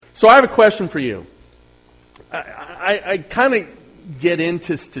So I have a question for you. I kind of get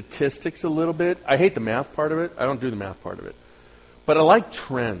into statistics a little bit. I hate the math part of it. I don't do the math part of it. But I like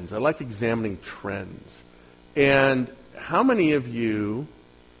trends. I like examining trends. And how many of you,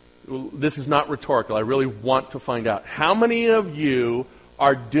 this is not rhetorical, I really want to find out, how many of you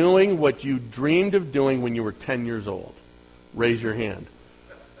are doing what you dreamed of doing when you were 10 years old? Raise your hand.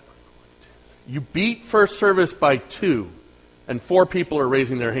 You beat first service by 2, and 4 people are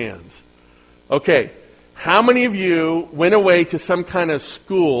raising their hands. Okay. How many of you went away to some kind of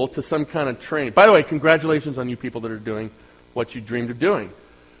school, to some kind of training? By the way, congratulations on you people that are doing what you dreamed of doing.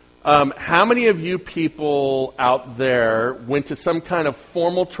 How many of you people out there went to some kind of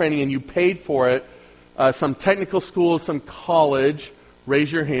formal training and you paid for it? Some technical school, some college. Raise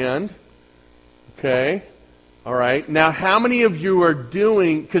your hand. Okay. All right. Now, how many of you are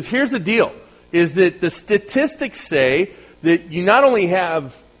doing, because here's the deal, is that the statistics say that you not only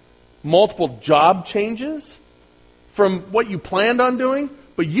have multiple job changes from what you planned on doing,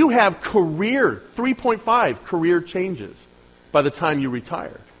 but you have 3.5 career changes by the time you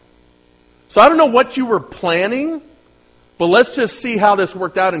retire. So I don't know what you were planning, but let's just see how this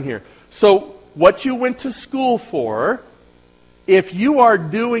worked out in here. So what you went to school for, if you are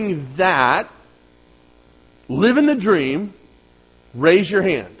doing that, living the dream, raise your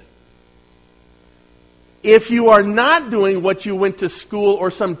hand. If you are not doing what you went to school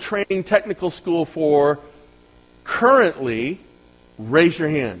or some training technical school for currently, raise your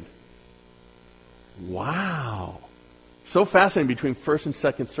hand. Wow. So fascinating between first and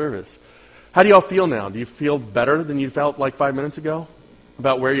second service. How do y'all feel now? Do you feel better than you felt like 5 minutes ago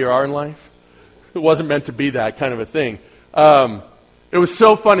about where you are in life? It wasn't meant to be that kind of a thing. It was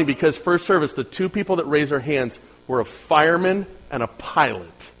so funny because first service, the 2 people that raised their hands were a fireman and a pilot.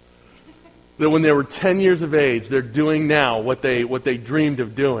 That when they were 10 years of age, they're doing now what they dreamed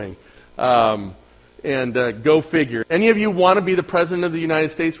of doing. Go figure. Any of you want to be the President of the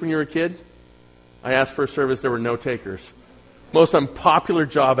United States when you were a kid? I asked first service, there were no takers. Most unpopular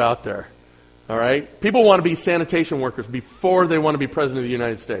job out there. All right? People want to be sanitation workers before they want to be President of the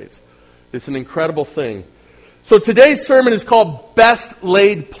United States. It's an incredible thing. So today's sermon is called Best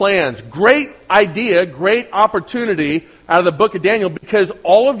Laid Plans. Great idea, great opportunity out of the book of Daniel because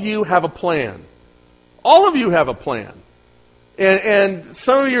all of you have a plan. All of you have a plan. And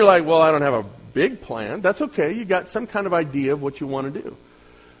some of you are like, well, I don't have a big plan. That's okay. You got some kind of idea of what you want to do.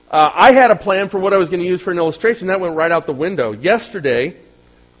 I had a plan for what I was going to use for an illustration. That went right out the window. Yesterday,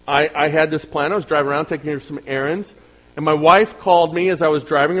 I had this plan. I was driving around taking care of some errands. And my wife called me as I was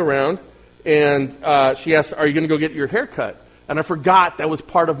driving around. And she asked, are you going to go get your hair cut? And I forgot that was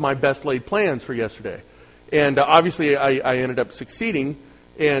part of my best laid plans for yesterday. And obviously I ended up succeeding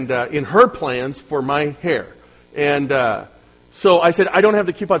and in her plans for my hair. And so I said, I don't have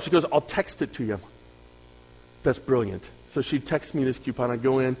the coupon. She goes, I'll text it to you. That's brilliant. So she texts me this coupon. I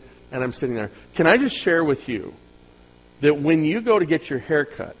go in and I'm sitting there. Can I just share with you that when you go to get your hair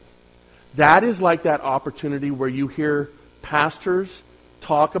cut, that is like that opportunity where you hear pastors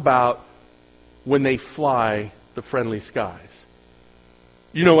talk about when they fly the friendly skies.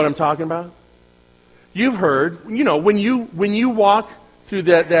 You know what I'm talking about? You've heard, when you walk through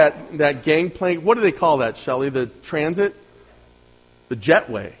that gangplank, what do they call that, Shelley? The transit? The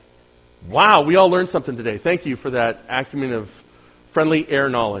jetway. Wow, we all learned something today. Thank you for that acumen of friendly air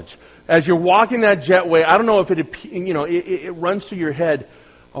knowledge. As you're walking that jetway, I don't know if it runs through your head,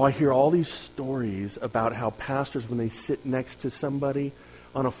 oh, I hear all these stories about how pastors, when they sit next to somebody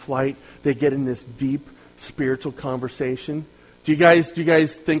on a flight, they get in this deep spiritual conversation. Do you guys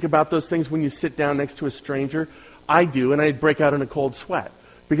think about those things when you sit down next to a stranger? I do, and I break out in a cold sweat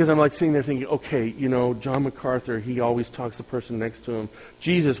because I'm like sitting there thinking, okay, John MacArthur, he always talks to the person next to him.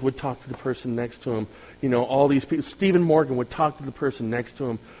 Jesus would talk to the person next to him. All these people. Stephen Morgan would talk to the person next to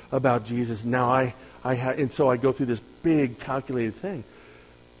him about Jesus. Now and so I go through this big calculated thing.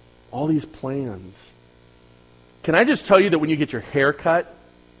 All these plans. Can I just tell you that when you get your hair cut,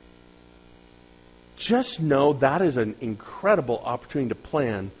 just know that is an incredible opportunity to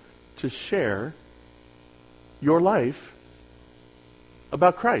plan, to share your life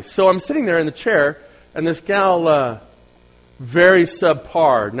about Christ. So I'm sitting there in the chair, and this gal, very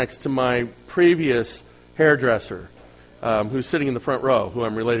subpar, next to my previous hairdresser, who's sitting in the front row, who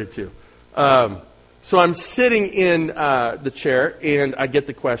I'm related to. So I'm sitting in the chair, and I get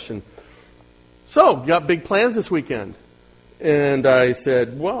the question, so, you got big plans this weekend? And I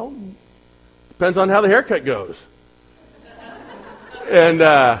said, well, depends on how the haircut goes. And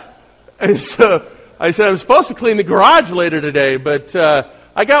so I said, I'm supposed to clean the garage later today, but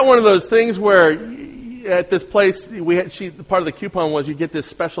I got one of those things where at this place, part of the coupon was you get this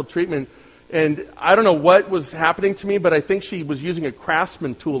special treatment. And I don't know what was happening to me, but I think she was using a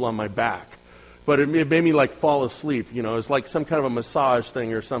Craftsman tool on my back. But it made me like fall asleep. It was like some kind of a massage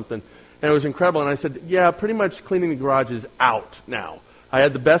thing or something. And it was incredible. And I said, yeah, pretty much cleaning the garage is out now. I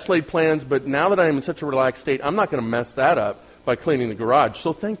had the best laid plans, but now that I am in such a relaxed state, I'm not going to mess that up by cleaning the garage.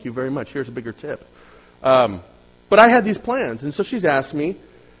 So thank you very much. Here's a bigger tip. But I had these plans. And so she's asked me.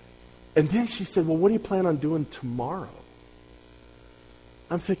 And then she said, well, what do you plan on doing tomorrow?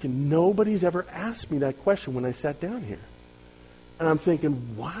 I'm thinking, nobody's ever asked me that question when I sat down here. And I'm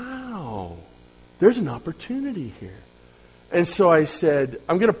thinking, wow, there's an opportunity here. And so I said,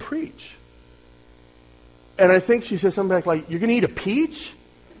 I'm going to preach. And I think she said something back like, you're going to eat a peach?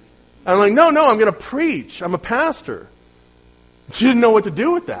 And I'm like, no, I'm going to preach. I'm a pastor. She didn't know what to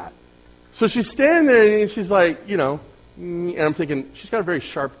do with that. So she's standing there and she's like, and I'm thinking, she's got a very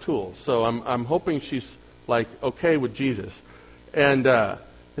sharp tool. So I'm hoping she's like okay with Jesus. And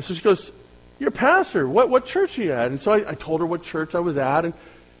so she goes, you're a pastor. What church are you at? And so I told her what church I was at.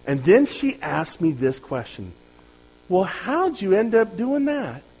 And then she asked me this question. Well, how'd you end up doing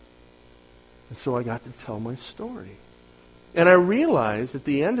that? And so I got to tell my story. And I realized at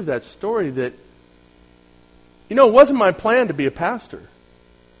the end of that story that, it wasn't my plan to be a pastor.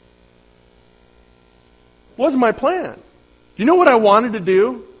 It wasn't my plan. You know what I wanted to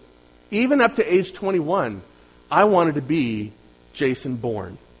do? Even up to age 21, I wanted to be Jason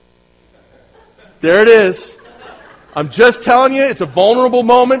Bourne. There it is. I'm just telling you, it's a vulnerable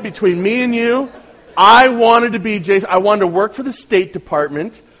moment between me and you. I wanted to be Jason. I wanted to work for the State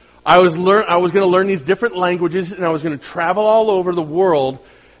Department. I was going to learn these different languages, and I was going to travel all over the world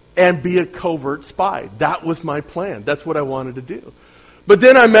and be a covert spy. That was my plan. That's what I wanted to do. But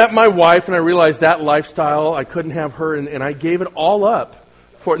then I met my wife, and I realized that lifestyle, I couldn't have her, and I gave it all up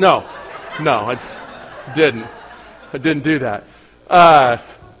for... No, I didn't. I didn't do that.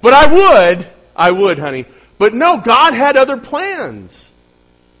 But I would, honey. But no, God had other plans.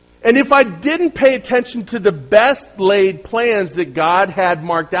 And if I didn't pay attention to the best laid plans that God had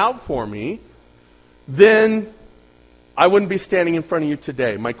marked out for me, then I wouldn't be standing in front of you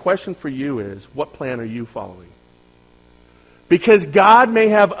today. My question for you is, what plan are you following? Because God may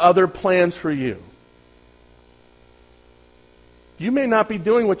have other plans for you. You may not be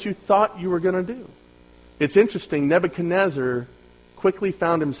doing what you thought you were going to do. It's interesting, Nebuchadnezzar quickly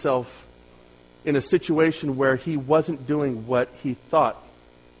found himself in a situation where he wasn't doing what he thought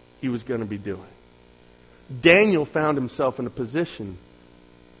he was going to be doing. Daniel found himself in a position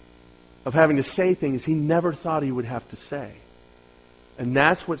of having to say things he never thought he would have to say. And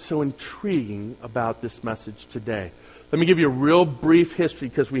that's what's so intriguing about this message today. Let me give you a real brief history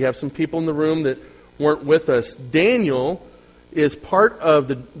because we have some people in the room that weren't with us. Daniel is part of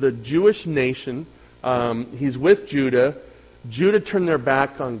the Jewish nation. He's with Judah. Judah turned their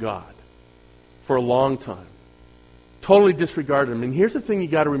back on God for a long time. Totally disregarded him. And here's the thing you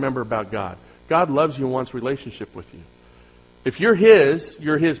got to remember about God. God loves you and wants a relationship with you. If you're His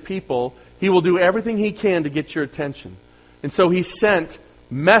people, He will do everything He can to get your attention. And so He sent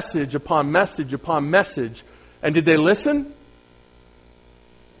message upon message upon message. And did they listen?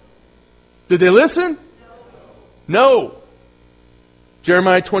 Did they listen? No.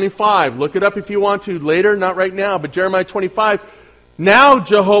 Jeremiah 25. Look it up if you want to later, not right now, but Jeremiah 25. Now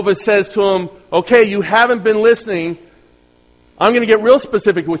Jehovah says to him, okay, you haven't been listening. I'm going to get real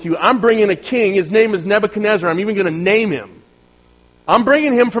specific with you. I'm bringing a king. His name is Nebuchadnezzar. I'm even going to name him. I'm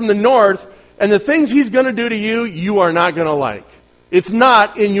bringing him from the north, and the things he's going to do to you, you are not going to like. It's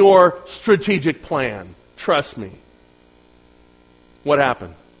not in your strategic plan. Trust me. What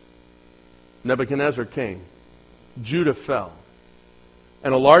happened? Nebuchadnezzar came. Judah fell.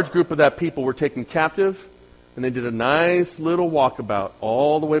 And a large group of that people were taken captive, and they did a nice little walkabout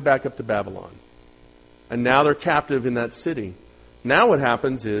all the way back up to Babylon. And now they're captive in that city. Now what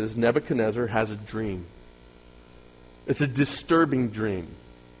happens is Nebuchadnezzar has a dream. It's a disturbing dream.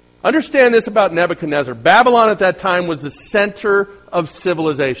 Understand this about Nebuchadnezzar. Babylon at that time was the center of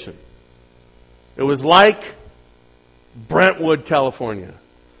civilization. It was like Brentwood, California.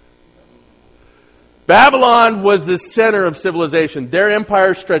 Babylon was the center of civilization. Their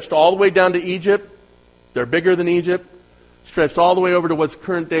empire stretched all the way down to Egypt. They're bigger than Egypt. Stretched all the way over to what's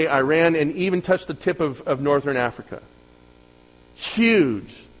current day Iran and even touched the tip of northern Africa.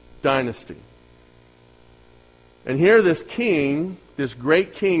 Huge dynasty. And here this king, this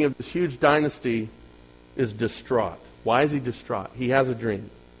great king of this huge dynasty, is distraught. Why is he distraught? He has a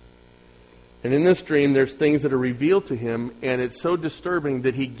dream. And in this dream, there's things that are revealed to him, and it's so disturbing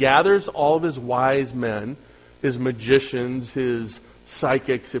that he gathers all of his wise men, his magicians, his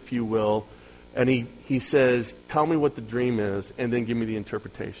psychics, if you will, And he says, tell me what the dream is, and then give me the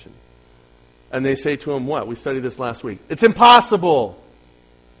interpretation. And they say to him, what? We studied this last week. It's impossible.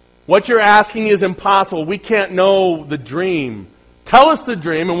 What you're asking is impossible. We can't know the dream. Tell us the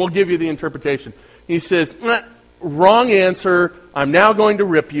dream, and we'll give you the interpretation. He says, wrong answer. I'm now going to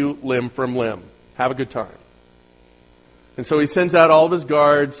rip you limb from limb. Have a good time. And so he sends out all of his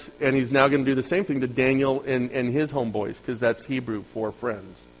guards, and he's now going to do the same thing to Daniel and his homeboys, because that's Hebrew for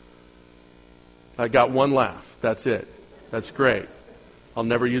friends. I got one laugh. That's it. That's great. I'll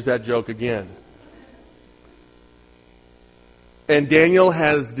never use that joke again. And Daniel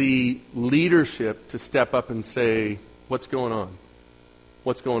has the leadership to step up and say, what's going on?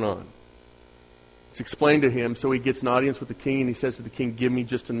 What's going on? It's explained to him, so he gets an audience with the king, and he says to the king, give me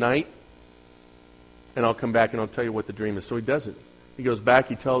just a night, and I'll come back and I'll tell you what the dream is. So he does it. He goes back,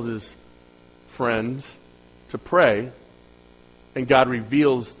 he tells his friends to pray, and God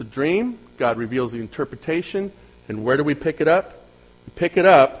reveals the dream, God reveals the interpretation, and where do we pick it up? We pick it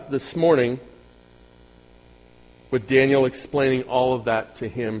up this morning with Daniel explaining all of that to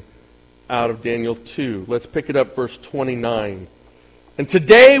him out of Daniel 2. Let's pick it up, verse 29. And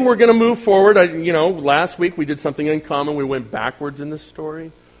today we're going to move forward. Last week we did something uncommon. We went backwards in this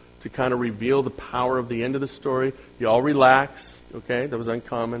story to kind of reveal the power of the end of the story. You all relax, okay? That was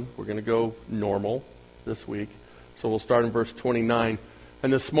uncommon. We're going to go normal this week. So we'll start in verse 29.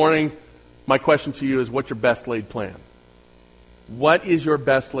 And this morning, my question to you is, what's your best laid plan? What is your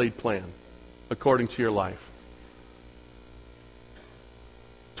best laid plan according to your life?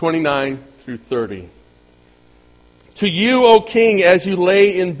 29 through 30. To you, O king, as you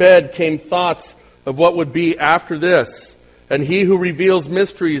lay in bed, came thoughts of what would be after this. And he who reveals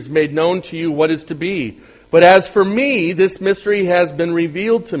mysteries made known to you what is to be. But as for me, this mystery has been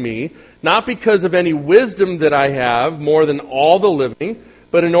revealed to me, not because of any wisdom that I have more than all the living,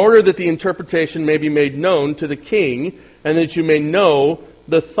 but in order that the interpretation may be made known to the king, and that you may know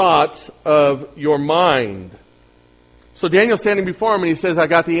the thoughts of your mind. So Daniel's standing before him, and he says, I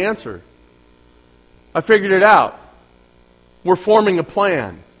got the answer. I figured it out. We're forming a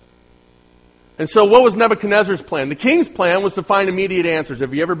plan. And so what was Nebuchadnezzar's plan? The king's plan was to find immediate answers.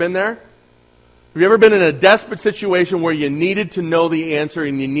 Have you ever been there? Have you ever been in a desperate situation where you needed to know the answer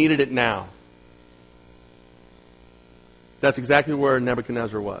and you needed it now? That's exactly where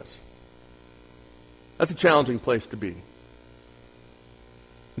Nebuchadnezzar was. That's a challenging place to be.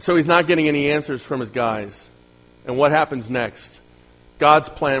 And so he's not getting any answers from his guys. And what happens next? God's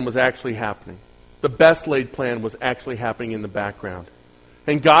plan was actually happening. The best laid plan was actually happening in the background.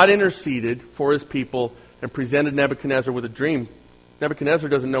 And God interceded for his people and presented Nebuchadnezzar with a dream. Nebuchadnezzar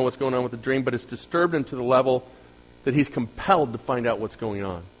doesn't know what's going on with the dream, but it's disturbed him to the level that he's compelled to find out what's going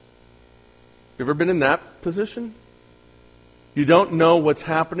on. You ever been in that position? You don't know what's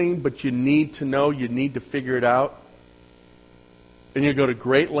happening, but you need to know, you need to figure it out. And you go to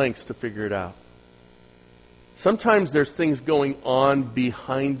great lengths to figure it out. Sometimes there's things going on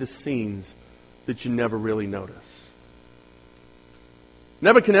behind the scenes that you never really notice.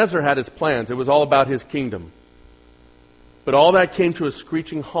 Nebuchadnezzar had his plans. It was all about his kingdom. But all that came to a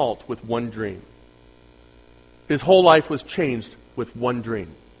screeching halt with one dream. His whole life was changed with one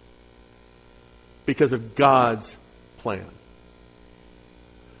dream. Because of God's plan.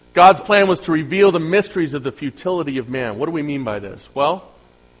 God's plan was to reveal the mysteries of the futility of man. What do we mean by this? Well,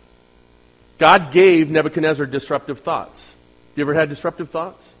 God gave Nebuchadnezzar disruptive thoughts. You ever had disruptive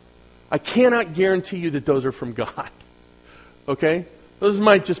thoughts? I cannot guarantee you that those are from God. Okay? Those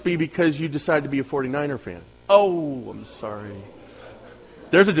might just be because you decided to be a 49er fan. Oh, I'm sorry.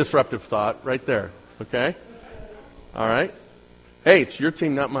 There's a disruptive thought right there. Okay? All right? Hey, it's your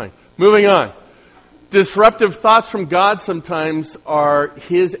team, not mine. Moving on. Disruptive thoughts from God sometimes are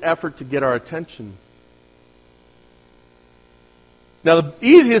his effort to get our attention. Now, the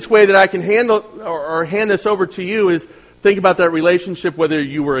easiest way that I can handle or hand this over to you is think about that relationship, whether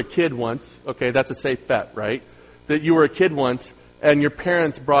you were a kid once. Okay, that's a safe bet, right? That you were a kid once and your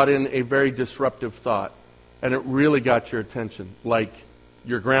parents brought in a very disruptive thought and it really got your attention, like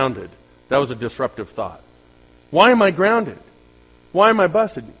you're grounded. That was a disruptive thought. Why am I grounded? Why am I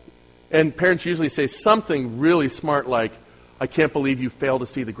busted? And parents usually say something really smart like, I can't believe you failed to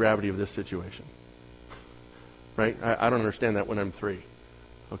see the gravity of this situation. Right? I don't understand that when I'm 3.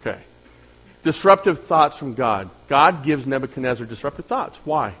 Okay. Disruptive thoughts from God. God gives Nebuchadnezzar disruptive thoughts.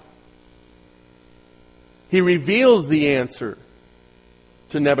 Why? He reveals the answer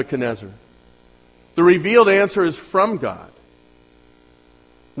to Nebuchadnezzar. The revealed answer is from God.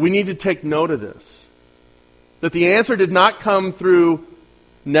 We need to take note of this. That the answer did not come through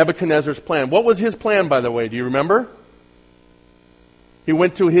Nebuchadnezzar's plan. What was his plan, by the way? Do you remember? He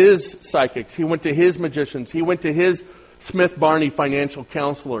went to his psychics. He went to his magicians. He went to his Smith Barney financial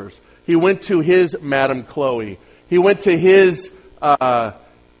counselors. He went to his Madame Chloe. He went to his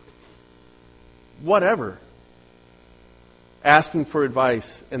whatever, asking for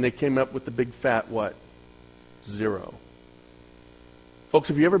advice, and they came up with the big fat what? 0. Folks,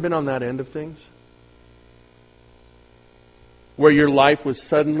 have you ever been on that end of things? Where your life was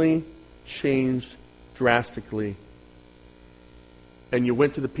suddenly changed drastically, and you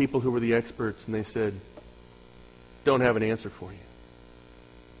went to the people who were the experts and they said, don't have an answer for you.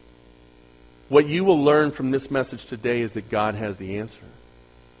 What you will learn from this message today is that God has the answer.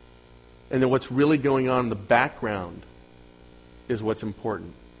 And that what's really going on in the background is what's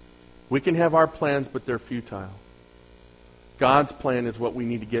important. We can have our plans, but they're futile. God's plan is what we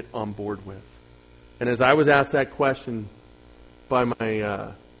need to get on board with. And as I was asked that question by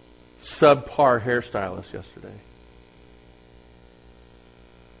my subpar hairstylist yesterday,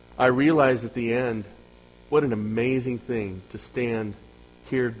 I realized at the end what an amazing thing to stand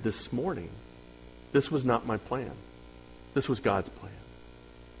here this morning. This was not my plan. This was God's plan.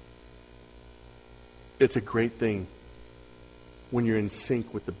 It's a great thing when you're in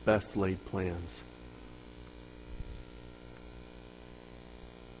sync with the best laid plans.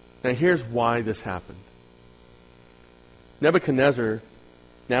 Now here's why this happened. Nebuchadnezzar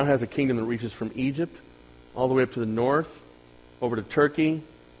now has a kingdom that reaches from Egypt all the way up to the north, over to Turkey,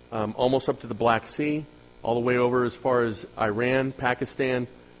 almost up to the Black Sea, all the way over as far as Iran, Pakistan,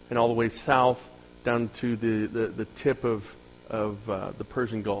 and all the way south down to the tip of the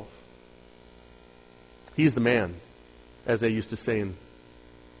Persian Gulf. He's the man, as they used to say in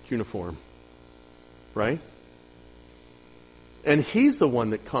cuneiform. Right? And he's the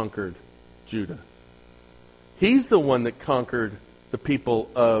one that conquered Judah. He's the one that conquered the people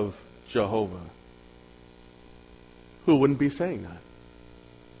of Jehovah. Who wouldn't be saying that?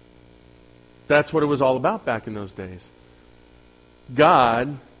 That's what it was all about back in those days.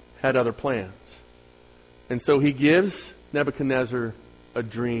 God had other plans. And so he gives Nebuchadnezzar a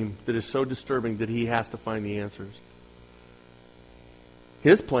dream that is so disturbing that he has to find the answers.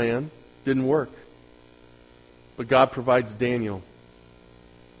 His plan didn't work. But God provides Daniel.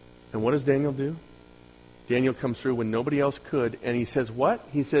 And what does Daniel do? Daniel comes through when nobody else could, and he says what?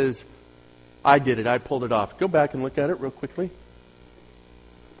 He says, I did it. I pulled it off. Go back and look at it real quickly.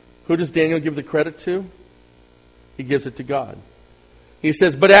 Who does Daniel give the credit to? He gives it to God. He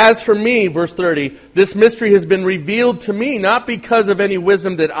says, but as for me, verse 30, this mystery has been revealed to me, not because of any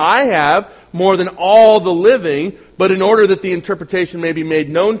wisdom that I have, more than all the living, but in order that the interpretation may be made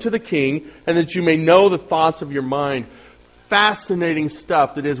known to the king, and that you may know the thoughts of your mind. Fascinating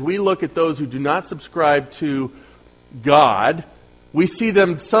stuff that as we look at those who do not subscribe to God, we see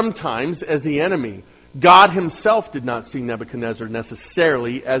them sometimes as the enemy. God himself did not see Nebuchadnezzar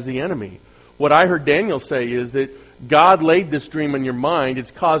necessarily as the enemy. What I heard Daniel say is that God laid this dream in your mind.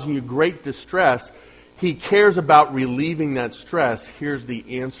 It's causing you great distress. He cares about relieving that stress. Here's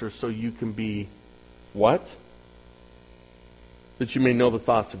the answer so you can be what? That you may know the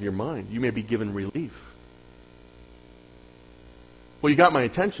thoughts of your mind. You may be given relief. Well, you got my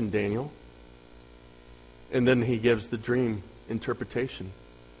attention, Daniel. And then he gives the dream interpretation.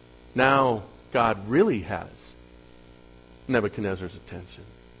 Now God really has Nebuchadnezzar's attention.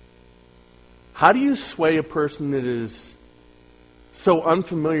 How do you sway a person that is so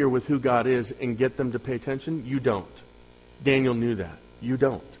unfamiliar with who God is and get them to pay attention? You don't. Daniel knew that. You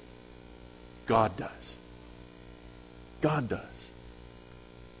don't. God does. God does.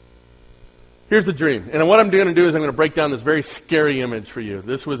 Here's the dream. And what I'm going to do is I'm going to break down this very scary image for you.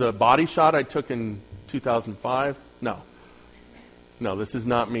 This was a body shot I took in 2005. No, this is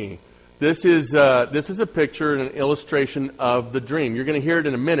not me. This is a picture and an illustration of the dream. You're going to hear it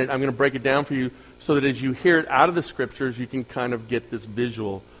in a minute. I'm going to break it down for you so that as you hear it out of the Scriptures, you can kind of get this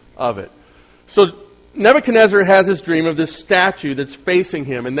visual of it. So Nebuchadnezzar has this dream of this statue that's facing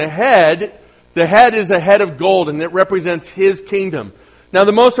him. And the head is a head of gold, and it represents his kingdom. Now,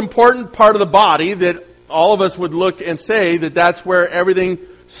 the most important part of the body that all of us would look and say that that's where everything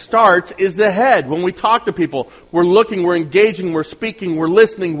starts is the head. When we talk to people, we're looking, we're engaging, we're speaking, we're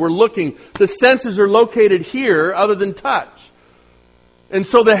listening, we're looking. The senses are located here other than touch. And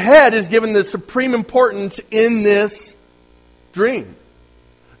so the head is given the supreme importance in this dream.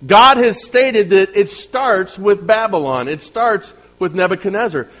 God has stated that it starts with Babylon. It starts with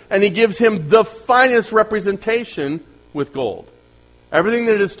Nebuchadnezzar. And he gives him the finest representation with gold. Everything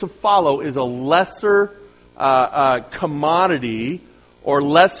that is to follow is a lesser commodity or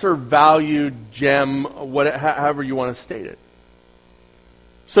lesser valued gem, however you want to state it.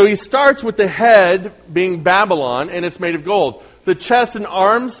 So he starts with the head being Babylon, and it's made of gold. The chest and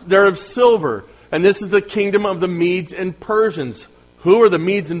arms, they're of silver. And this is the kingdom of the Medes and Persians. Who are the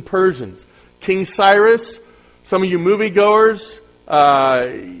Medes and Persians? King Cyrus. Some of you moviegoers,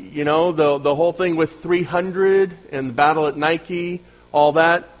 the whole thing with 300 and the battle at Nike, all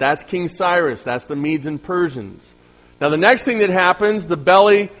that, that's King Cyrus. That's the Medes and Persians. Now the next thing that happens, the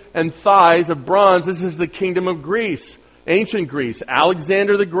belly and thighs of bronze, this is the kingdom of Greece. Ancient Greece.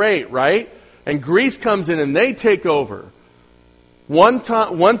 Alexander the Great, right? And Greece comes in and they take over. One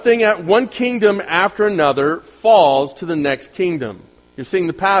kingdom after another falls to the next kingdom. You're seeing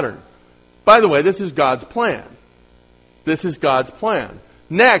the pattern. By the way, this is God's plan. This is God's plan.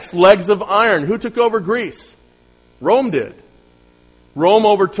 Next, legs of iron. Who took over Greece? Rome did. Rome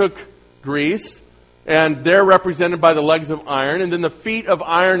overtook Greece, and they're represented by the legs of iron. And then the feet of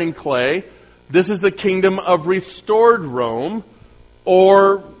iron and clay. This is the kingdom of restored Rome,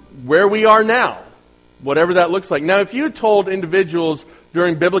 or where we are now, whatever that looks like. Now, if you had told individuals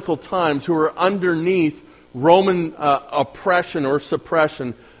during biblical times who were underneath Roman oppression or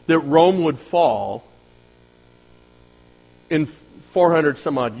suppression that Rome would fall in 400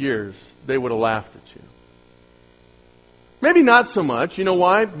 some odd years, they would have laughed at you. Maybe not so much. You know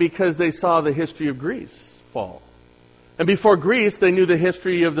why? Because they saw the history of Greece fall. And before Greece, they knew the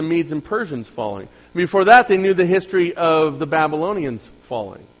history of the Medes and Persians falling. Before that, they knew the history of the Babylonians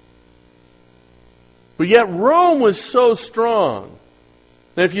falling. But yet Rome was so strong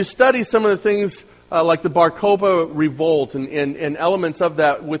that if you study some of the things like the Bar Kokhba revolt and elements of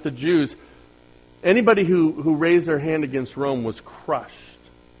that with the Jews, anybody who raised their hand against Rome was crushed.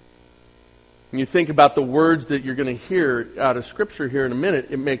 And you think about the words that you're going to hear out of Scripture here in a minute,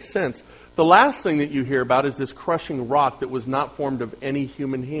 it makes sense. The last thing that you hear about is this crushing rock that was not formed of any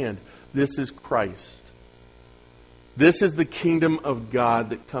human hand. This is Christ. This is the kingdom of God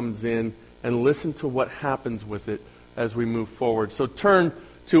that comes in, and listen to what happens with it as we move forward. So turn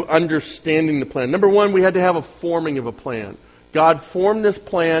to understanding the plan. Number one, we had to have a forming of a plan. God formed this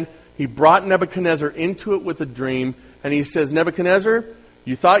plan. He brought Nebuchadnezzar into it with a dream, and he says, Nebuchadnezzar,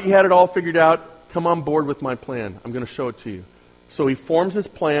 you thought you had it all figured out. Come on board with my plan. I'm going to show it to you. So he forms this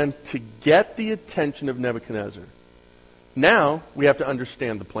plan to get the attention of Nebuchadnezzar. Now, we have to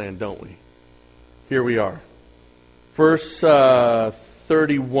understand the plan, don't we? Here we are. Verse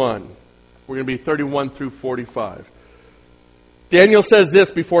 31. We're going to be 31 through 45. Daniel says this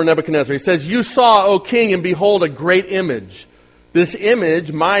before Nebuchadnezzar. He says, You saw, O king, and behold, a great image. This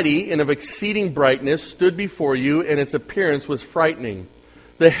image, mighty and of exceeding brightness, stood before you, and its appearance was frightening.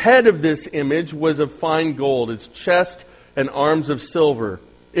 The head of this image was of fine gold, its chest and arms of silver,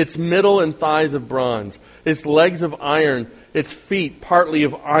 its middle and thighs of bronze, its legs of iron, its feet partly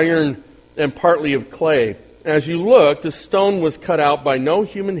of iron and partly of clay. As you looked, a stone was cut out by no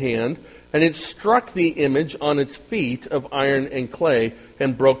human hand, and it struck the image on its feet of iron and clay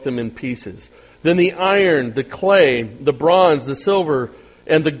and broke them in pieces. Then the iron, the clay, the bronze, the silver,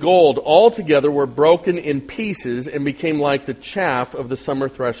 and the gold all together were broken in pieces and became like the chaff of the summer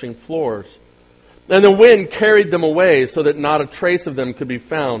threshing floors. And the wind carried them away so that not a trace of them could be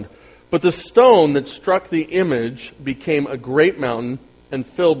found. But the stone that struck the image became a great mountain and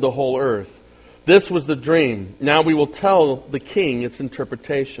filled the whole earth. This was the dream. Now we will tell the king its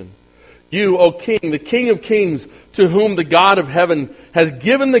interpretation. You, O king, the king of kings, to whom the God of heaven has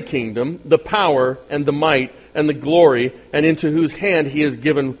given the kingdom, the power, and the might, and the glory, and into whose hand he has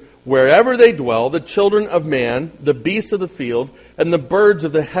given wherever they dwell, the children of man, the beasts of the field, and the birds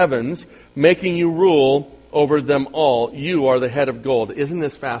of the heavens, making you rule over them all. You are the head of gold. Isn't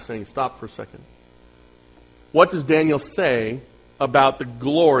this fascinating? Stop for a second. What does Daniel say about the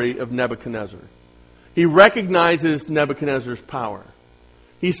glory of Nebuchadnezzar? He recognizes Nebuchadnezzar's power.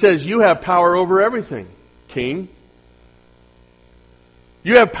 He says, you have power over everything, king.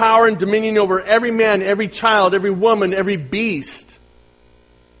 You have power and dominion over every man, every child, every woman, every beast.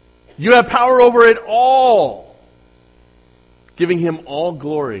 You have power over it all. Giving him all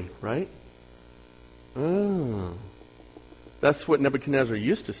glory, right? Oh, that's what Nebuchadnezzar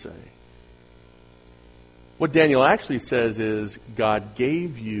used to say. What Daniel actually says is, God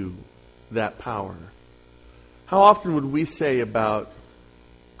gave you that power. How often would we say about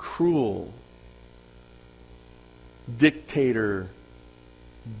cruel, dictator,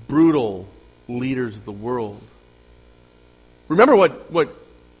 brutal leaders of the world? Remember what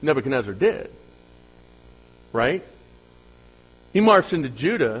Nebuchadnezzar did, right? He marched into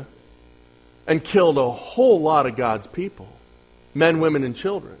Judah and killed a whole lot of God's people, men, women, and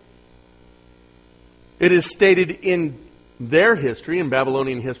children. It is stated in their history, in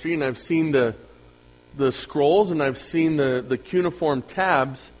Babylonian history, and I've seen the scrolls and I've seen the cuneiform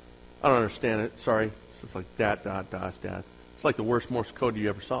tabs. I don't understand it. Sorry. It's just like dat. It's like the worst Morse code you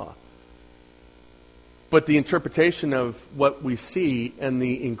ever saw. But the interpretation of what we see and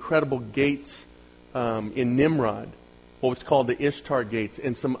the incredible gates in Nimrod, what was called the Ishtar gates,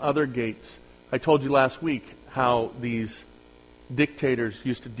 and some other gates. I told you last week how these dictators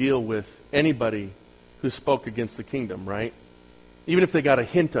used to deal with anybody who spoke against the kingdom, right? Even if they got a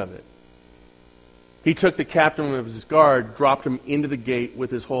hint of it. He took the captain of his guard, dropped him into the gate with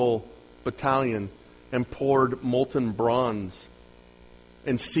his whole battalion, and poured molten bronze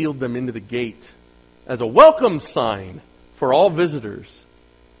and sealed them into the gate as a welcome sign for all visitors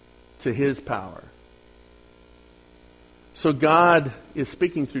to his power. So God is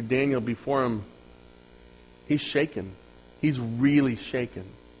speaking through Daniel before him. He's shaken. He's really shaken.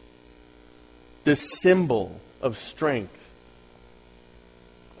 This symbol of strength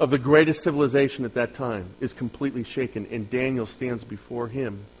of the greatest civilization at that time is completely shaken, and Daniel stands before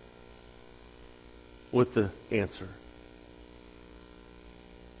him with the answer.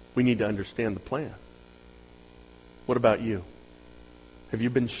 We need to understand the plan. What about you? Have you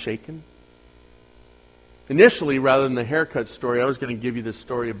been shaken? Initially, rather than the haircut story, I was going to give you this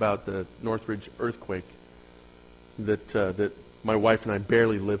story about the Northridge earthquake that my wife and I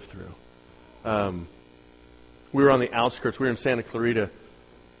barely lived through. We were on the outskirts. We were in Santa Clarita,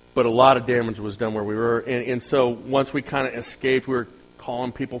 but a lot of damage was done where we were. And so once we kind of escaped, we were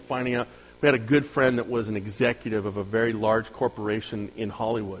calling people, finding out. We had a good friend that was an executive of a very large corporation in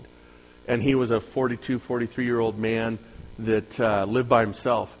Hollywood. And he was a 42, 43-year-old man that lived by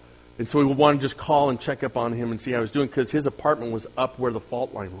himself. And so we wanted to just call and check up on him and see how he was doing, because his apartment was up where the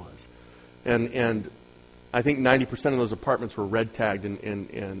fault line was. And I think 90% of those apartments were red tagged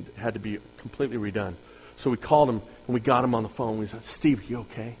and had to be completely redone. So we called him and we got him on the phone. We said, "Steve, are you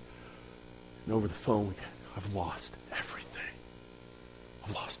okay?" And over the phone, "I've lost everything.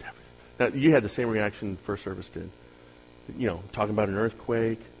 I've lost everything." Now, you had the same reaction First Service did. You know, talking about an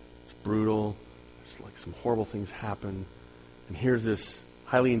earthquake. It's brutal. There's like some horrible things happen. And here's this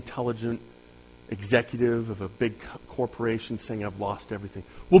highly intelligent executive of a big corporation saying, "I've lost everything."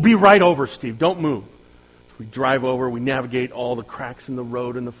 "We'll be right over, Steve. Don't move." We drive over. We navigate all the cracks in the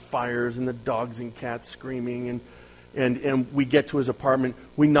road and the fires and the dogs and cats screaming. And we get to his apartment.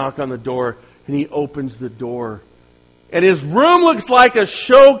 We knock on the door, and he opens the door. And his room looks like a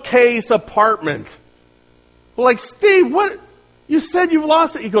showcase apartment. We're like, "Steve, what? You said you've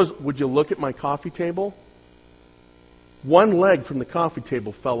lost it." He goes, "Would you look at my coffee table?" One leg from the coffee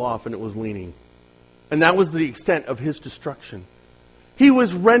table fell off, and it was leaning. And that was the extent of his destruction. He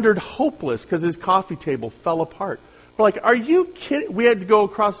was rendered hopeless because his coffee table fell apart. We're like, "Are you kidding?" We had to go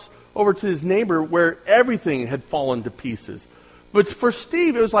across over to his neighbor where everything had fallen to pieces. But for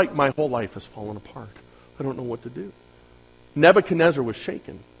Steve, it was like, "My whole life has fallen apart. I don't know what to do." Nebuchadnezzar was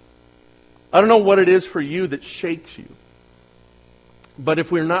shaken. I don't know what it is for you that shakes you. But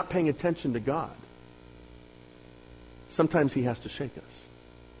if we're not paying attention to God, sometimes He has to shake us.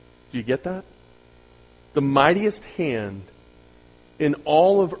 Do you get that? The mightiest hand in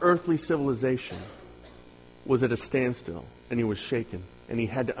all of earthly civilization was at a standstill, and he was shaken, and he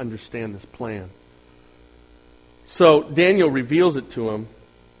had to understand this plan. So Daniel reveals it to him,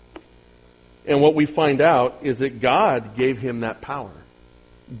 and what we find out is that God gave him that power.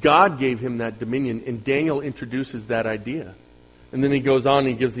 God gave him that dominion, and Daniel introduces that idea. And then he goes on and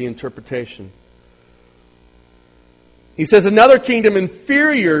he gives the interpretation. He says, "Another kingdom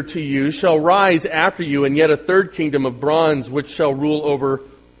inferior to you shall rise after you, and yet a third kingdom of bronze, which shall rule over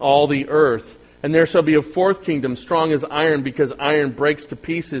all the earth. And there shall be a fourth kingdom, strong as iron, because iron breaks to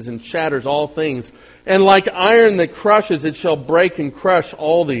pieces and shatters all things. And like iron that crushes, it shall break and crush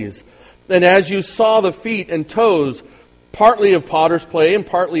all these. And as you saw the feet and toes, partly of potter's clay and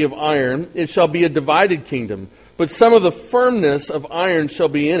partly of iron, it shall be a divided kingdom. But some of the firmness of iron shall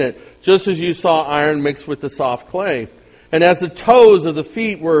be in it, just as you saw iron mixed with the soft clay. And as the toes of the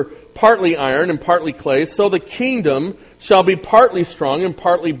feet were partly iron and partly clay, so the kingdom shall be partly strong and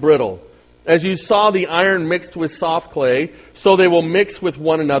partly brittle. As you saw the iron mixed with soft clay, so they will mix with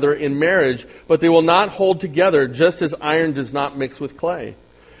one another in marriage, but they will not hold together, just as iron does not mix with clay.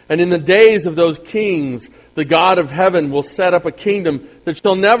 And in the days of those kings, the God of heaven will set up a kingdom that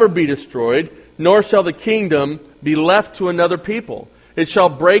shall never be destroyed, nor shall the kingdom be left to another people. It shall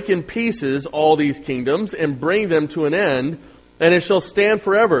break in pieces all these kingdoms and bring them to an end, and it shall stand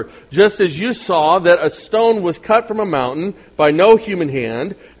forever. Just as you saw that a stone was cut from a mountain by no human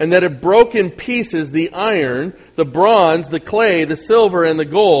hand, and that it broke in pieces the iron, the bronze, the clay, the silver, and the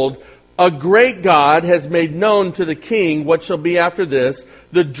gold, a great God has made known to the king what shall be after this.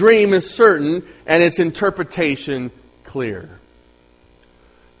 The dream is certain, and its interpretation clear."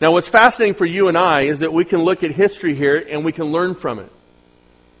 Now, what's fascinating for you and I is that we can look at history here and we can learn from it.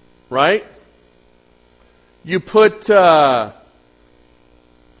 Right? You put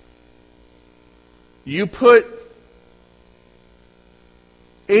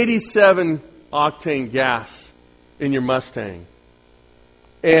 87 octane gas in your Mustang,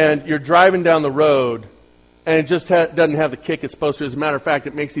 and you're driving down the road, and it just doesn't have the kick it's supposed to. As a matter of fact,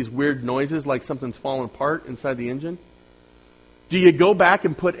 it makes these weird noises like something's falling apart inside the engine. Do you go back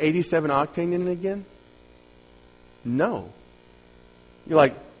and put 87 octane in it again? No. You're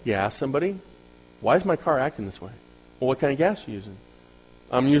like, you ask somebody, why is my car acting this way? Well, what kind of gas are you using?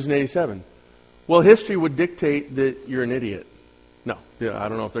 I'm using 87. Well, history would dictate that you're an idiot. No, I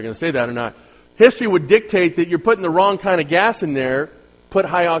don't know if they're going to say that or not. History would dictate that you're putting the wrong kind of gas in there. Put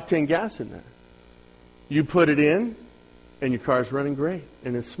high-octane gas in there. You put it in, and your car's running great,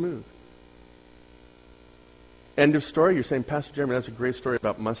 and it's smooth. End of story. You're saying, Pastor Jeremy, that's a great story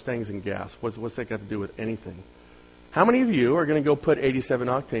about Mustangs and gas. What's that got to do with anything? How many of you are going to go put 87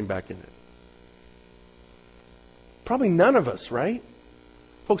 octane back in it? Probably none of us, right?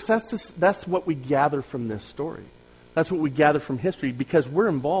 Folks, that's what we gather from this story. That's what we gather from history because we're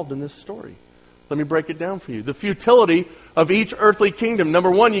involved in this story. Let me break it down for you. The futility of each earthly kingdom. Number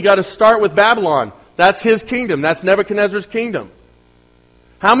one, you got to start with Babylon. That's his kingdom. That's Nebuchadnezzar's kingdom.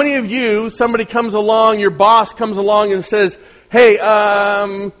 How many of you, somebody comes along, your boss comes along and says, hey,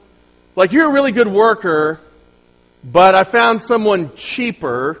 like you're a really good worker, but I found someone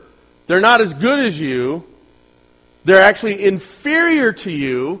cheaper. They're not as good as you. They're actually inferior to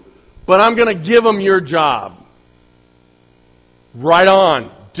you, but I'm going to give them your job. Right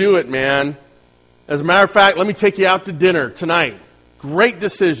on. Do it, man. As a matter of fact, let me take you out to dinner tonight. Great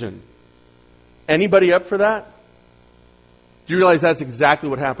decision. Anybody up for that? Do you realize that's exactly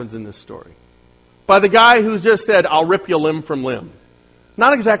what happens in this story? By the guy who's just said, I'll rip you limb from limb.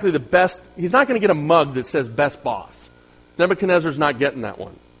 Not exactly the best. He's not going to get a mug that says best boss. Nebuchadnezzar's not getting that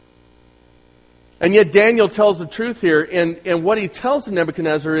one. And yet Daniel tells the truth here. And what he tells to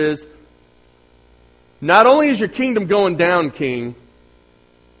Nebuchadnezzar is, not only is your kingdom going down, king,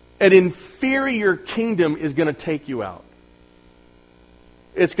 an inferior kingdom is going to take you out.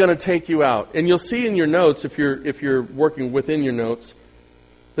 It's going to take you out. And you'll see in your notes, if you're working within your notes,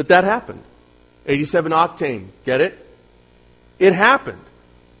 that happened. 87 octane. Get it? It happened.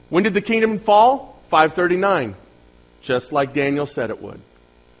 When did the kingdom fall? 539. Just like Daniel said it would.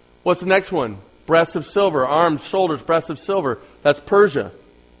 What's the next one? Breasts of silver, arms, shoulders, breasts of silver. That's Persia.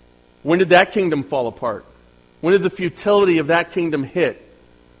 When did that kingdom fall apart? When did the futility of that kingdom hit?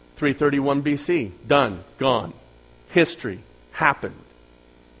 331 BC. Done. Gone. History. Happened.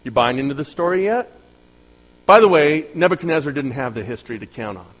 You buying into the story yet? By the way, Nebuchadnezzar didn't have the history to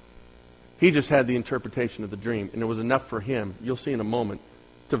count on. He just had the interpretation of the dream, and it was enough for him, you'll see in a moment,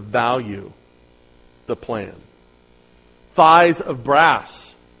 to value the plan. Thighs of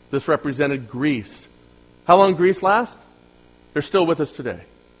brass. This represented Greece. How long Greece last? They're still with us today.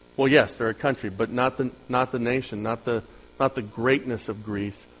 Well, yes, they're a country, but not the nation, not the greatness of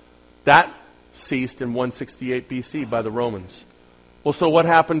Greece. That ceased in 168 BC by the Romans. Well, so what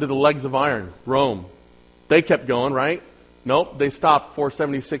happened to the legs of iron? Rome. They kept going, right? Nope, they stopped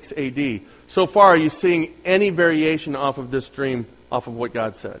 476 AD. So far, are you seeing any variation off of this dream, off of what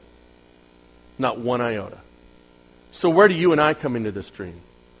God said? Not one iota. So where do you and I come into this dream?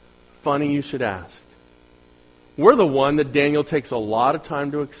 Funny you should ask. We're the one that Daniel takes a lot of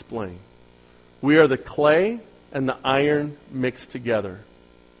time to explain. We are the clay and the iron mixed together.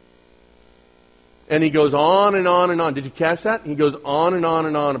 And he goes on and on and on. Did you catch that? He goes on and on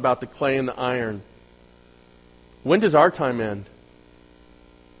and on about the clay and the iron. When does our time end?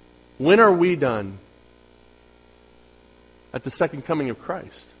 When are we done? At the second coming of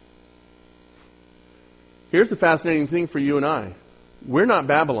Christ. Here's the fascinating thing for you and I. We're not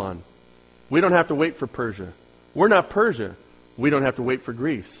Babylon. We don't have to wait for Persia. We're not Persia. We don't have to wait for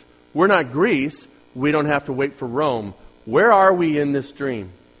Greece. We're not Greece. We don't have to wait for Rome. Where are we in this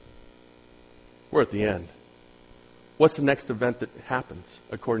dream? We're at the end. What's the next event that happens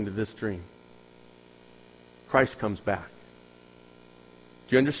according to this dream? Christ comes back.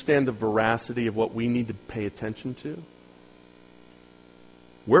 Do you understand the veracity of what we need to pay attention to?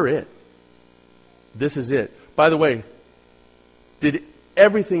 We're it. This is it. By the way, did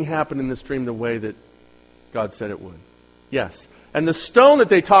everything happen in this dream the way that God said it would? Yes. And the stone that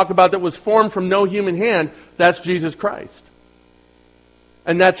they talk about that was formed from no human hand, that's Jesus Christ.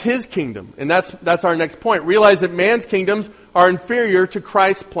 And that's His kingdom. And that's our next point. Realize that man's kingdoms are inferior to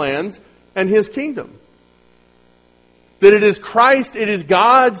Christ's plans and His kingdom. That it is Christ, it is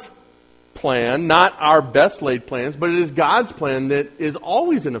God's plan, not our best laid plans, but it is God's plan that is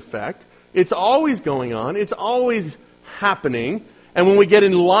always in effect. It's always going on. It's always happening. And when we get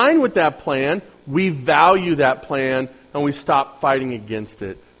in line with that plan, we value that plan and we stop fighting against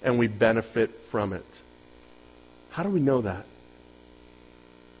it and we benefit from it. How do we know that?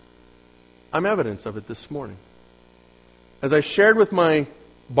 I'm evidence of it this morning. As I shared with my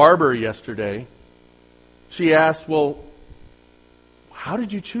barber yesterday, she asked, well, how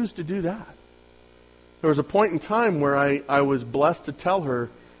did you choose to do that? There was a point in time where I was blessed to tell her,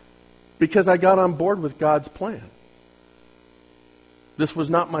 because I got on board with God's plan. This was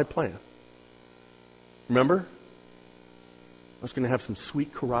not my plan. Remember? I was going to have some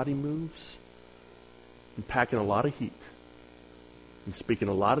sweet karate moves and packing a lot of heat and speaking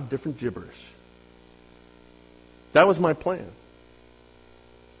a lot of different gibberish. That was my plan.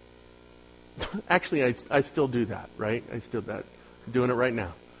 Actually, I still do that, right? I'm doing it right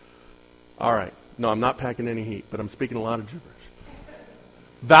now. All right. No, I'm not packing any heat, but I'm speaking a lot of gibberish.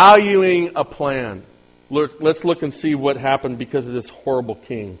 Valuing a plan. Let's look and see what happened because of this horrible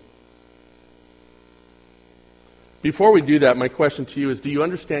king. Before we do that, my question to you is, do you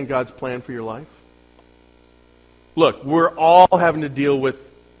understand God's plan for your life? Look, we're all having to deal with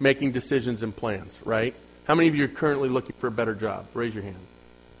making decisions and plans, right? How many of you are currently looking for a better job? Raise your hand.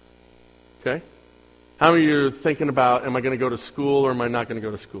 Okay? How many of you are thinking about, am I going to go to school or am I not going to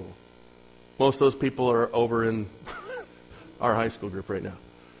go to school? Most of those people are over in our high school group right now.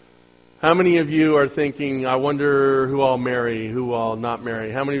 How many of you are thinking, I wonder who I'll marry, who I'll not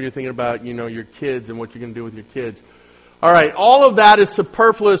marry? How many of you are thinking about, your kids and what you're going to do with your kids? All right, all of that is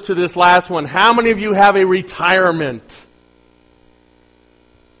superfluous to this last one. How many of you have a retirement?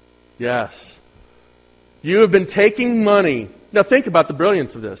 Yes. You have been taking money. Now think about the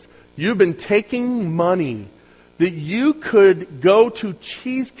brilliance of this. You've been taking money that you could go to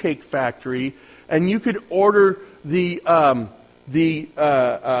Cheesecake Factory and you could order what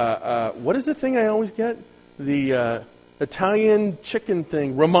is the thing I always get? The Italian chicken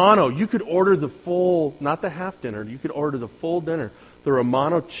thing, Romano. You could order the full, not the half dinner, you could order the full dinner, the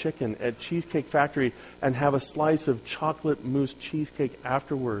Romano chicken at Cheesecake Factory and have a slice of chocolate mousse cheesecake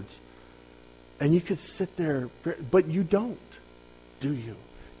afterwards. And you could sit there, but you don't, do you?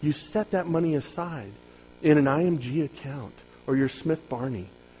 You set that money aside in an IMG account or your Smith Barney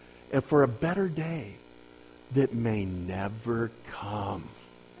and for a better day that may never come.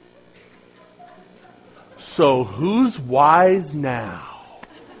 So who's wise now?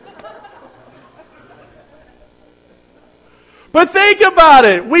 But think about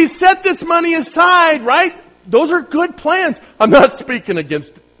it. We set this money aside, right? Those are good plans. I'm not speaking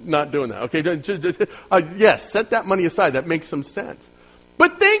against not doing that. Okay, yes, set that money aside. That makes some sense.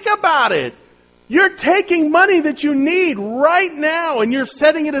 But think about it. You're taking money that you need right now and you're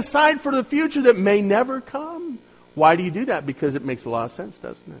setting it aside for the future that may never come. Why do you do that? Because it makes a lot of sense,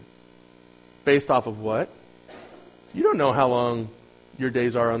 doesn't it? Based off of what? You don't know how long your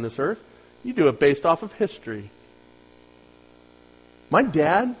days are on this earth. You do it based off of history. My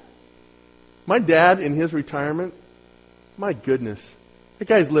dad in his retirement, my goodness, that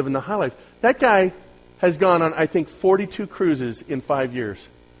guy's living the high life. That guy has gone on, I think, 42 cruises in 5 years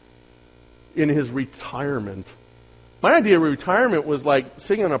in his retirement. My idea of retirement was like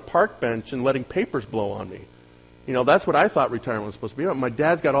sitting on a park bench and letting papers blow on me. That's what I thought retirement was supposed to be. My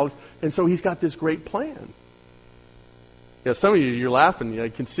dad's got all this, and so he's got this great plan. Yeah, some of you, you're laughing. I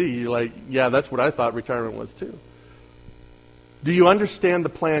can see you're like, yeah, that's what I thought retirement was too. Do you understand the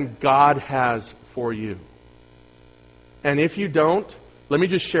plan God has for you? And if you don't, let me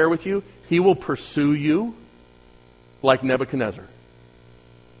just share with you, He will pursue you like Nebuchadnezzar.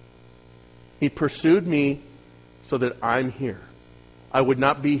 He pursued me so that I'm here. I would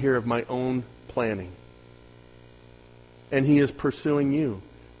not be here of my own planning. And He is pursuing you.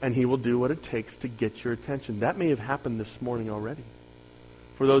 And He will do what it takes to get your attention. That may have happened this morning already.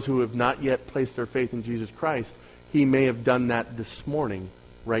 For those who have not yet placed their faith in Jesus Christ, He may have done that this morning,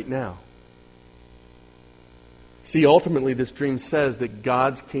 right now. See, ultimately, this dream says that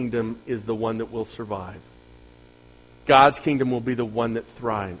God's kingdom is the one that will survive. God's kingdom will be the one that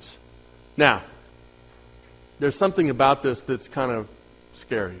thrives. Now, there's something about this that's kind of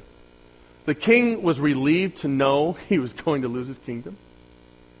scary. The king was relieved to know he was going to lose his kingdom.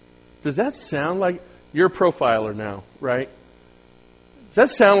 Does that sound like... You're a profiler now, right? Does that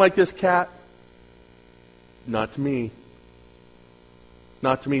sound like this cat? Not to me.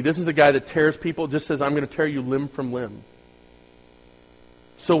 Not to me. This is the guy that tears people, just says, I'm going to tear you limb from limb.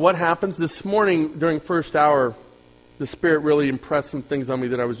 So what happens? This morning, during first hour, the Spirit really impressed some things on me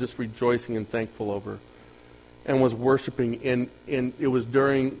that I was just rejoicing and thankful over and was worshiping. And it was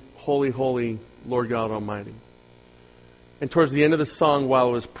during Holy, holy, Lord God Almighty. And towards the end of the song, while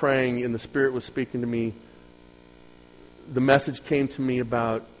I was praying and the Spirit was speaking to me, the message came to me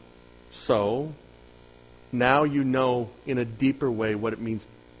about, so, now you know in a deeper way what it means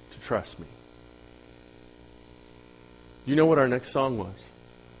to trust me. Do you know what our next song was?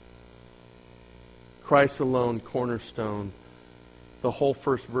 Christ alone, cornerstone. The whole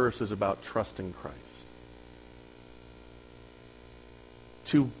first verse is about trusting Christ.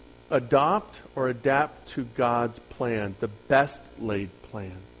 To adopt or adapt to God's plan, the best laid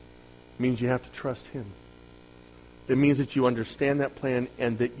plan, means you have to trust Him. It means that you understand that plan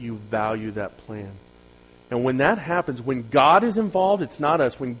and that you value that plan. And when that happens, when God is involved, it's not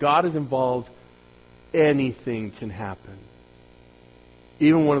us. When God is involved, anything can happen.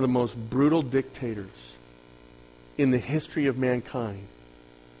 Even one of the most brutal dictators in the history of mankind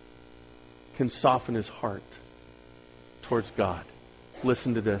can soften his heart towards God.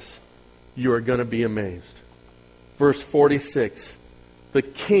 Listen to this. You are going to be amazed. Verse 46. The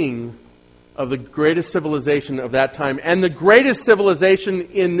king of the greatest civilization of that time and the greatest civilization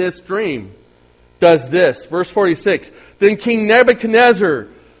in this dream does this. Verse 46. Then King Nebuchadnezzar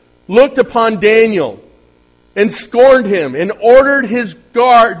looked upon Daniel and scorned him and ordered his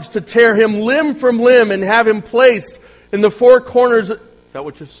guards to tear him limb from limb and have him placed in the four corners. Is that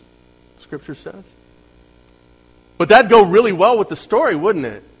what your scripture says? But that'd go really well with the story, wouldn't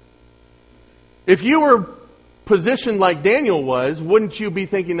it? If you were positioned like Daniel was, wouldn't you be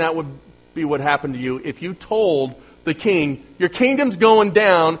thinking that would be what happened to you if you told the king, your kingdom's going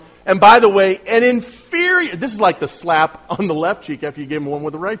down, and by the way, an inferior, this is like the slap on the left cheek after you give him one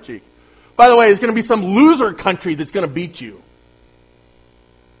with the right cheek. By the way, it's going to be some loser country that's going to beat you.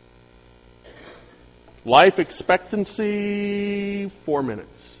 Life expectancy, 4 minutes.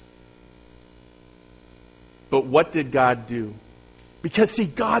 But what did God do? Because, see,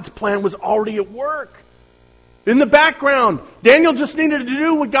 God's plan was already at work. In the background, Daniel just needed to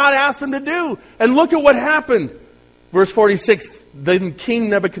do what God asked him to do. And look at what happened. Verse 46, then King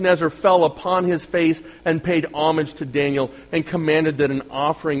Nebuchadnezzar fell upon his face and paid homage to Daniel and commanded that an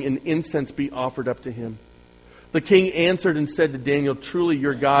offering and incense be offered up to him. The king answered and said to Daniel, truly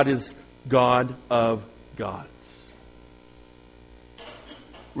your God is God of gods.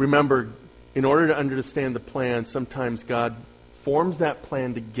 Remember, in order to understand the plan, sometimes God forms that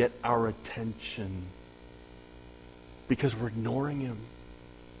plan to get our attention because we're ignoring Him.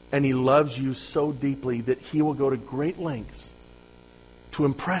 And He loves you so deeply that He will go to great lengths to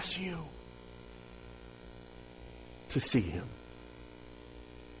impress you to see Him.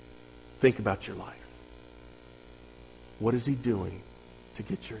 Think about your life. What is He doing to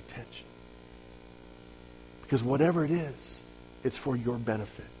get your attention? Because whatever it is, it's for your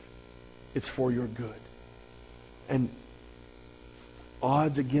benefit. It's for your good. And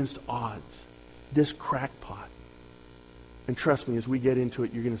odds against odds, this crackpot, and trust me, as we get into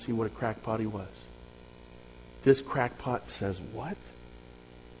it, you're going to see what a crackpot he was. This crackpot says what?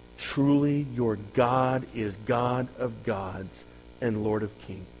 Truly your God is God of gods and Lord of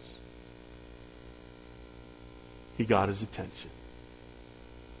kings. He got his attention.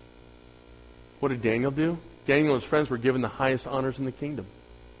 What did Daniel do? Daniel and his friends were given the highest honors in the kingdom.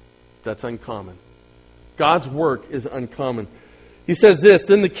 That's uncommon. God's work is uncommon. He says this,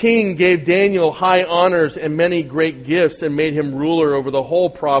 then the king gave Daniel high honors and many great gifts and made him ruler over the whole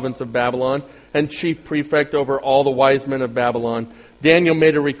province of Babylon and chief prefect over all the wise men of Babylon. Daniel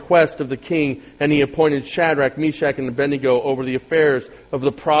made a request of the king, and he appointed Shadrach, Meshach, and Abednego over the affairs of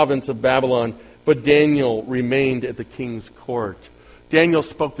the province of Babylon. But Daniel remained at the king's court. Daniel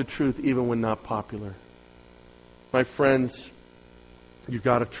spoke the truth even when not popular. My friends, you've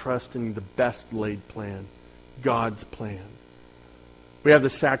got to trust in the best laid plan, God's plan. We have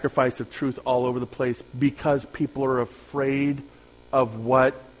the sacrifice of truth all over the place because people are afraid of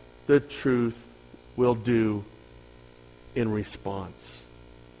what the truth will do in response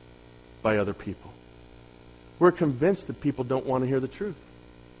by other people. We're convinced that people don't want to hear the truth.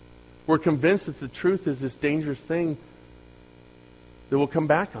 We're convinced that the truth is this dangerous thing that will come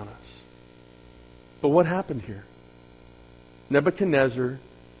back on us. But what happened here? Nebuchadnezzar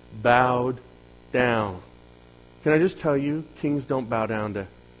bowed down. Can I just tell you, kings don't bow down to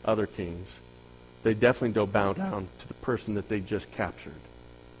other kings. They definitely don't bow down to the person that they just captured.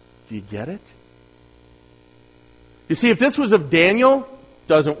 Do you get it? You see, if this was of Daniel,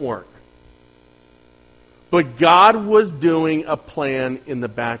 doesn't work. But God was doing a plan in the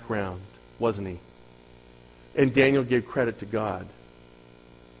background, wasn't He? And Daniel gave credit to God.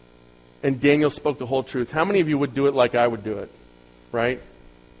 And Daniel spoke the whole truth. How many of you would do it like I would do it? Right?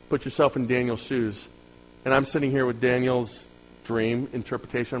 Put yourself in Daniel's shoes. And I'm sitting here with Daniel's dream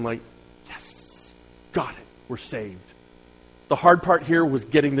interpretation. I'm like, yes, got it. We're saved. The hard part here was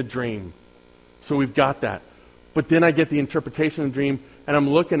getting the dream. So we've got that. But then I get the interpretation of the dream, and I'm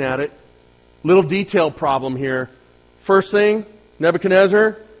looking at it. Little detail problem here. First thing,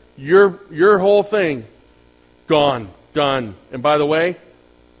 Nebuchadnezzar, your whole thing, gone, done. And by the way,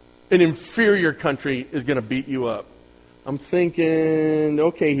 an inferior country is going to beat you up. I'm thinking,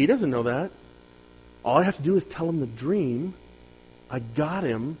 okay, he doesn't know that. All I have to do is tell him the dream. I got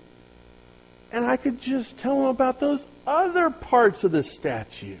him. And I could just tell him about those other parts of the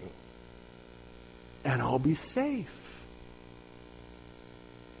statue. And I'll be safe.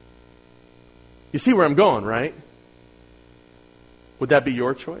 You see where I'm going, right? Would that be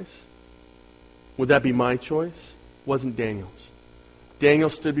your choice? Would that be my choice? Wasn't Daniel's. Daniel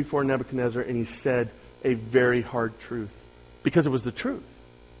stood before Nebuchadnezzar and he said a very hard truth. Because it was the truth.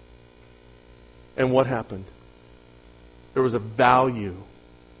 And what happened? There was a value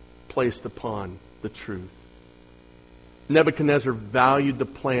placed upon the truth. Nebuchadnezzar valued the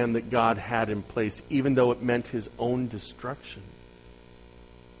plan that God had in place, even though it meant his own destruction.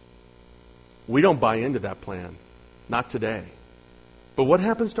 We don't buy into that plan. Not today. But what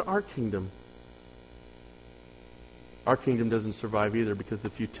happens to our kingdom? Our kingdom doesn't survive either because of the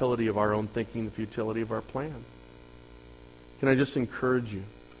futility of our own thinking, the futility of our plan. Can I just encourage you?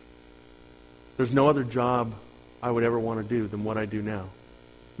 There's no other job I would ever want to do than what I do now.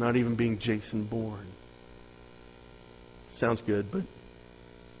 Not even being Jason Bourne. Sounds good, but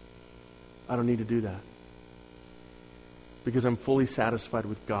I don't need to do that. Because I'm fully satisfied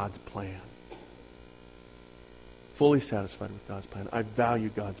with God's plan. Fully satisfied with God's plan. I value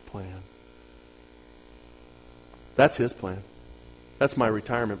God's plan. That's His plan. That's my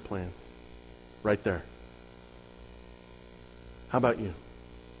retirement plan. Right there. How about you?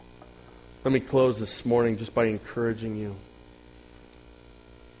 Let me close this morning just by encouraging you.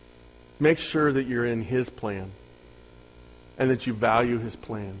 Make sure that you're in His plan and that you value His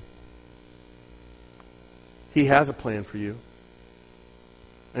plan. He has a plan for you.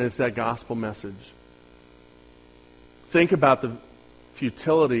 And it's that gospel message. Think about the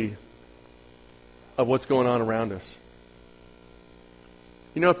futility of what's going on around us.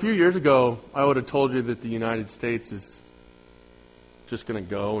 You know, a few years ago, I would have told you that the United States is just going to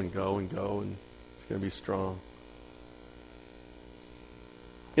go and go and go, and it's going to be strong.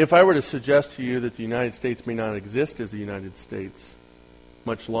 If I were to suggest to you that the United States may not exist as the United States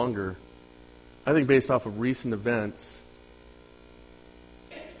much longer, I think based off of recent events,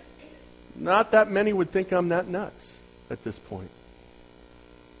 not that many would think I'm that nuts at this point.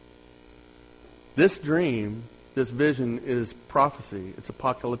 This dream, this vision is prophecy. It's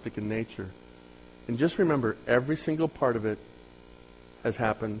apocalyptic in nature. And just remember, every single part of it has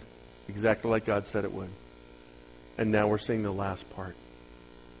happened exactly like God said it would. And now we're seeing the last part.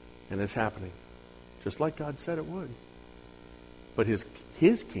 And it's happening just like God said it would. But His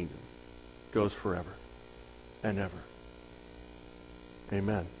kingdom goes forever and ever.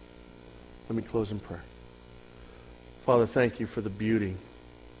 Amen. Let me close in prayer. Father, thank you for the beauty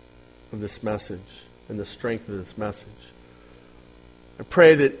of this message and the strength of this message. I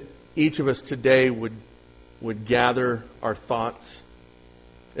pray that each of us today would gather our thoughts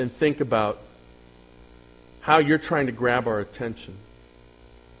and think about how you're trying to grab our attention,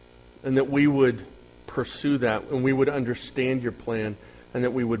 and that we would pursue that, and we would understand your plan, and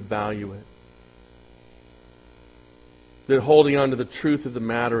that we would value it. That holding on to the truth of the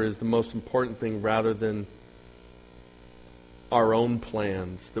matter is the most important thing, rather than our own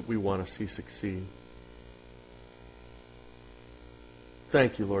plans that we want to see succeed.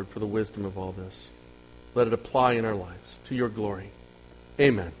 Thank you, Lord, for the wisdom of all this. Let it apply in our lives to your glory.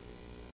 Amen.